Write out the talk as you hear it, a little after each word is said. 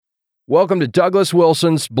Welcome to Douglas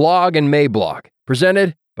Wilson's Blog and Mablog,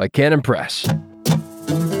 presented by Canon Press.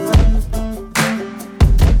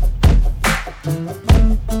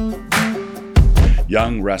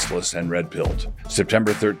 Young, Restless, and Red-Pilled,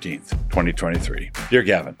 September 13th, 2023. Dear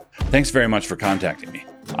Gavin, thanks very much for contacting me.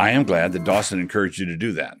 I am glad that Dawson encouraged you to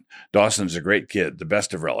do that. Dawson is a great kid, the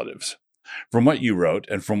best of relatives. From what you wrote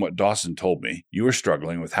and from what Dawson told me, you were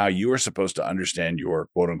struggling with how you were supposed to understand your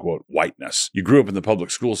quote-unquote whiteness. You grew up in the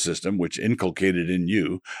public school system, which inculcated in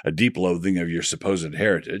you a deep loathing of your supposed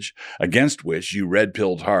heritage, against which you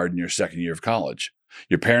red-pilled hard in your second year of college.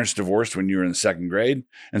 Your parents divorced when you were in the second grade,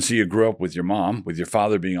 and so you grew up with your mom, with your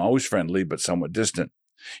father being always friendly but somewhat distant.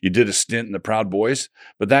 You did a stint in the Proud Boys,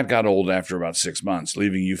 but that got old after about 6 months,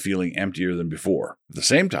 leaving you feeling emptier than before. At the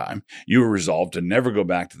same time, you were resolved to never go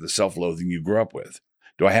back to the self-loathing you grew up with.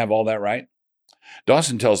 Do I have all that right?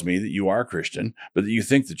 Dawson tells me that you are a Christian, but that you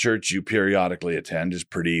think the church you periodically attend is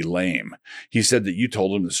pretty lame. He said that you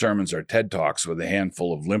told him the sermons are TED Talks with a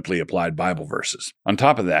handful of limply applied Bible verses. On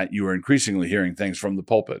top of that, you are increasingly hearing things from the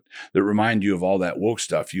pulpit that remind you of all that woke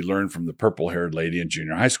stuff you learned from the purple-haired lady in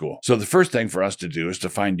junior high school. So the first thing for us to do is to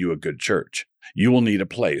find you a good church. You will need a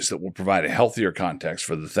place that will provide a healthier context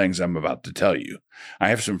for the things I'm about to tell you. I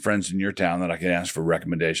have some friends in your town that I can ask for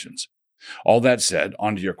recommendations. All that said,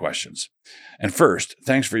 on to your questions. And first,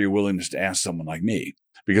 thanks for your willingness to ask someone like me,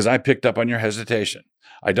 because I picked up on your hesitation.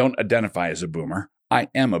 I don't identify as a boomer. I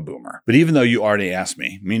am a boomer. But even though you already asked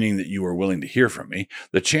me, meaning that you were willing to hear from me,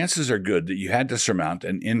 the chances are good that you had to surmount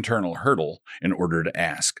an internal hurdle in order to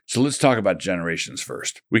ask. So let's talk about generations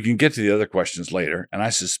first. We can get to the other questions later, and I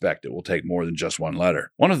suspect it will take more than just one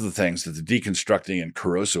letter. One of the things that the deconstructing and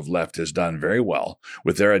corrosive left has done very well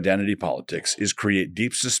with their identity politics is create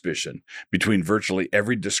deep suspicion between virtually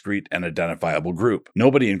every discrete and identifiable group.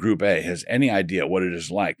 Nobody in Group A has any idea what it is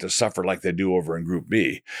like to suffer like they do over in Group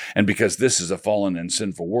B, and because this is a fallen and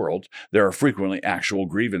sinful world, there are frequently actual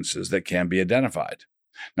grievances that can be identified.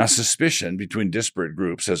 Now, suspicion between disparate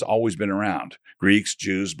groups has always been around. Greeks,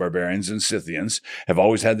 Jews, barbarians, and Scythians have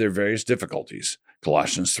always had their various difficulties.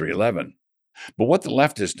 Colossians 3:11. But what the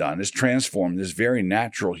left has done is transform this very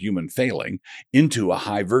natural human failing into a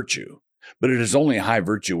high virtue. But it is only a high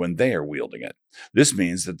virtue when they are wielding it. This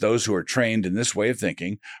means that those who are trained in this way of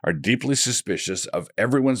thinking are deeply suspicious of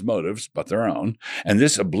everyone's motives but their own, and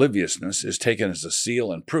this obliviousness is taken as a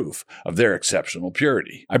seal and proof of their exceptional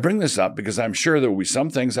purity. I bring this up because I'm sure there will be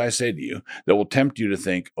some things I say to you that will tempt you to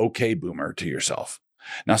think, okay, boomer, to yourself.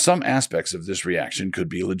 Now, some aspects of this reaction could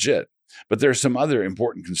be legit, but there are some other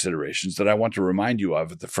important considerations that I want to remind you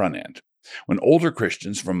of at the front end. When older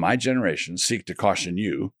Christians from my generation seek to caution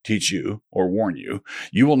you, teach you, or warn you,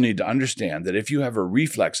 you will need to understand that if you have a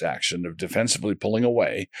reflex action of defensively pulling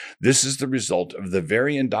away, this is the result of the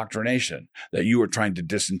very indoctrination that you are trying to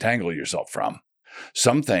disentangle yourself from.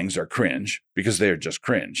 Some things are cringe because they are just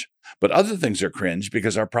cringe, but other things are cringe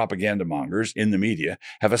because our propaganda mongers in the media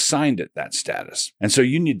have assigned it that status. And so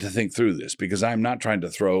you need to think through this because I'm not trying to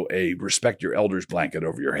throw a respect your elders blanket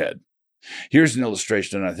over your head. Here's an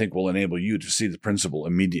illustration that I think will enable you to see the principle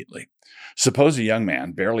immediately. Suppose a young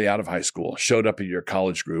man, barely out of high school, showed up at your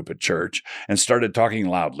college group at church and started talking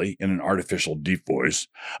loudly, in an artificial deep voice,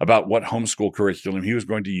 about what homeschool curriculum he was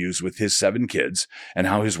going to use with his 7 kids and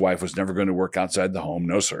how his wife was never going to work outside the home,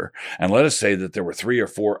 no sir, and let us say that there were 3 or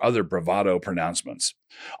 4 other bravado pronouncements.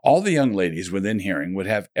 All the young ladies within hearing would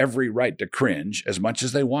have every right to cringe as much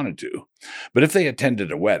as they wanted to. But if they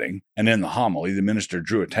attended a wedding, and in the homily the minister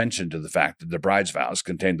drew attention to the fact that the bride's vows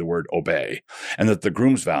contained the word obey, and that the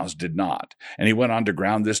groom's vows did not, and he went on to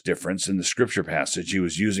ground this difference in the scripture passage he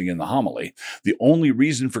was using in the homily, the only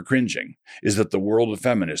reason for cringing is that the world of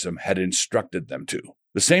feminism had instructed them to.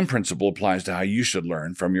 The same principle applies to how you should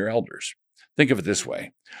learn from your elders. Think of it this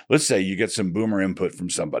way. Let's say you get some boomer input from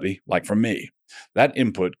somebody, like from me. That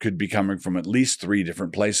input could be coming from at least 3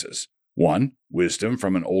 different places. 1, wisdom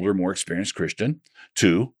from an older, more experienced Christian.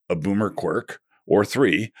 2, a boomer quirk. Or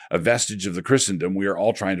 3, a vestige of the Christendom we are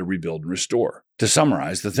all trying to rebuild and restore. To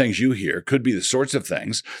summarize, the things you hear could be the sorts of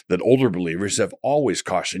things that older believers have always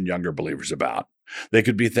cautioned younger believers about. They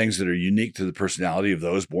could be things that are unique to the personality of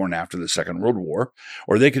those born after the Second World War,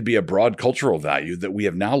 or they could be a broad cultural value that we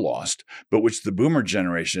have now lost, but which the boomer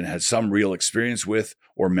generation had some real experience with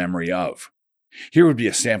or memory of. Here would be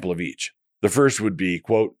a sample of each. The first would be,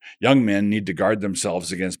 quote, young men need to guard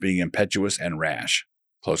themselves against being impetuous and rash,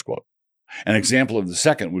 close quote. An example of the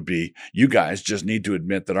second would be, you guys just need to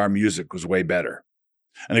admit that our music was way better.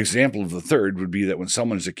 An example of the third would be that when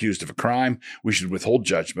someone is accused of a crime, we should withhold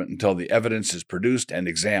judgment until the evidence is produced and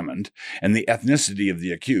examined, and the ethnicity of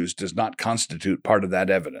the accused does not constitute part of that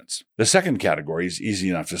evidence. The second category is easy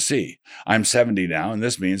enough to see. I'm 70 now, and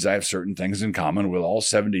this means I have certain things in common with all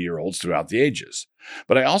 70-year-olds throughout the ages.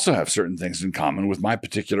 But I also have certain things in common with my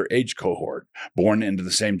particular age cohort, born into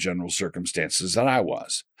the same general circumstances that I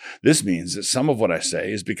was. This means that some of what I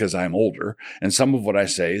say is because I am older, and some of what I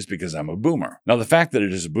say is because I'm a boomer. Now, the fact that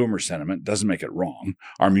it is a boomer sentiment doesn't make it wrong.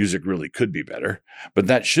 Our music really could be better, but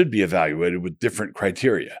that should be evaluated with different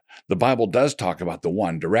criteria. The Bible does talk about the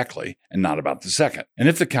one directly and not about the second. And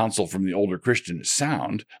if the counsel from the older Christian is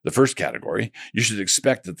sound, the first category, you should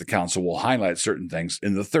expect that the counsel will highlight certain things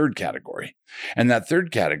in the third category. And that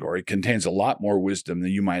third category contains a lot more wisdom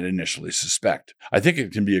than you might initially suspect. I think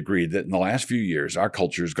it can be agreed that in the last few years, our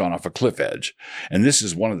culture has gone off a cliff edge, and this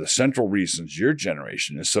is one of the central reasons your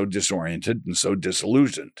generation is so disoriented and so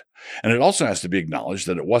disillusioned. And it also has to be acknowledged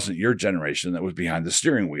that it wasn't your generation that was behind the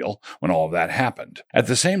steering wheel when all of that happened. At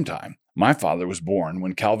the same time, my father was born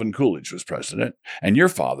when Calvin Coolidge was president, and your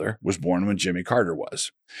father was born when Jimmy Carter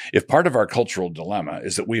was. If part of our cultural dilemma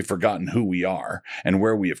is that we have forgotten who we are and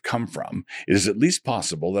where we have come from, it is at least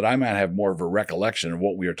possible that I might have more of a recollection of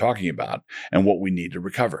what we are talking about and what we need to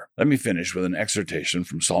recover. Let me finish with an exhortation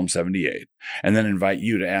from Psalm 78, and then invite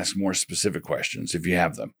you to ask more specific questions if you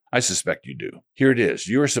have them. I suspect you do. Here it is.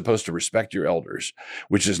 You are supposed to respect your elders,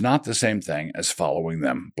 which is not the same thing as following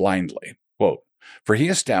them blindly. Quote, "For he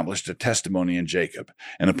established a testimony in Jacob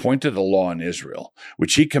and appointed a law in Israel,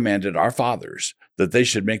 which he commanded our fathers, that they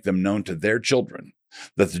should make them known to their children,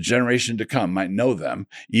 that the generation to come might know them,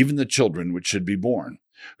 even the children which should be born,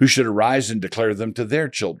 who should arise and declare them to their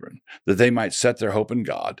children, that they might set their hope in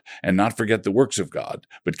God, and not forget the works of God,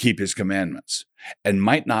 but keep his commandments, and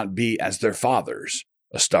might not be as their fathers,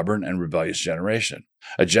 a stubborn and rebellious generation,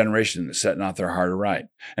 a generation that set not their heart aright,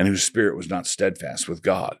 and whose spirit was not steadfast with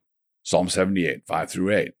God." Psalm 78,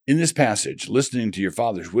 5-8. In this passage, listening to your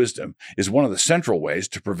father's wisdom is one of the central ways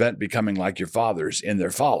to prevent becoming like your fathers in their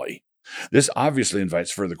folly. This obviously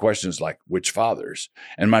invites further questions like, which fathers?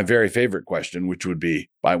 And my very favorite question, which would be,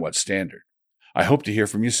 by what standard? I hope to hear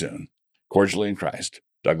from you soon. Cordially in Christ,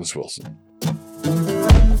 Douglas Wilson.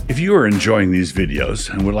 If you are enjoying these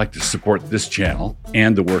videos and would like to support this channel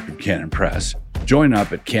and the work of Canon Press, join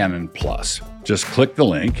up at Canon Plus. Just click the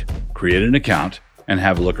link, create an account, and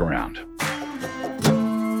have a look around.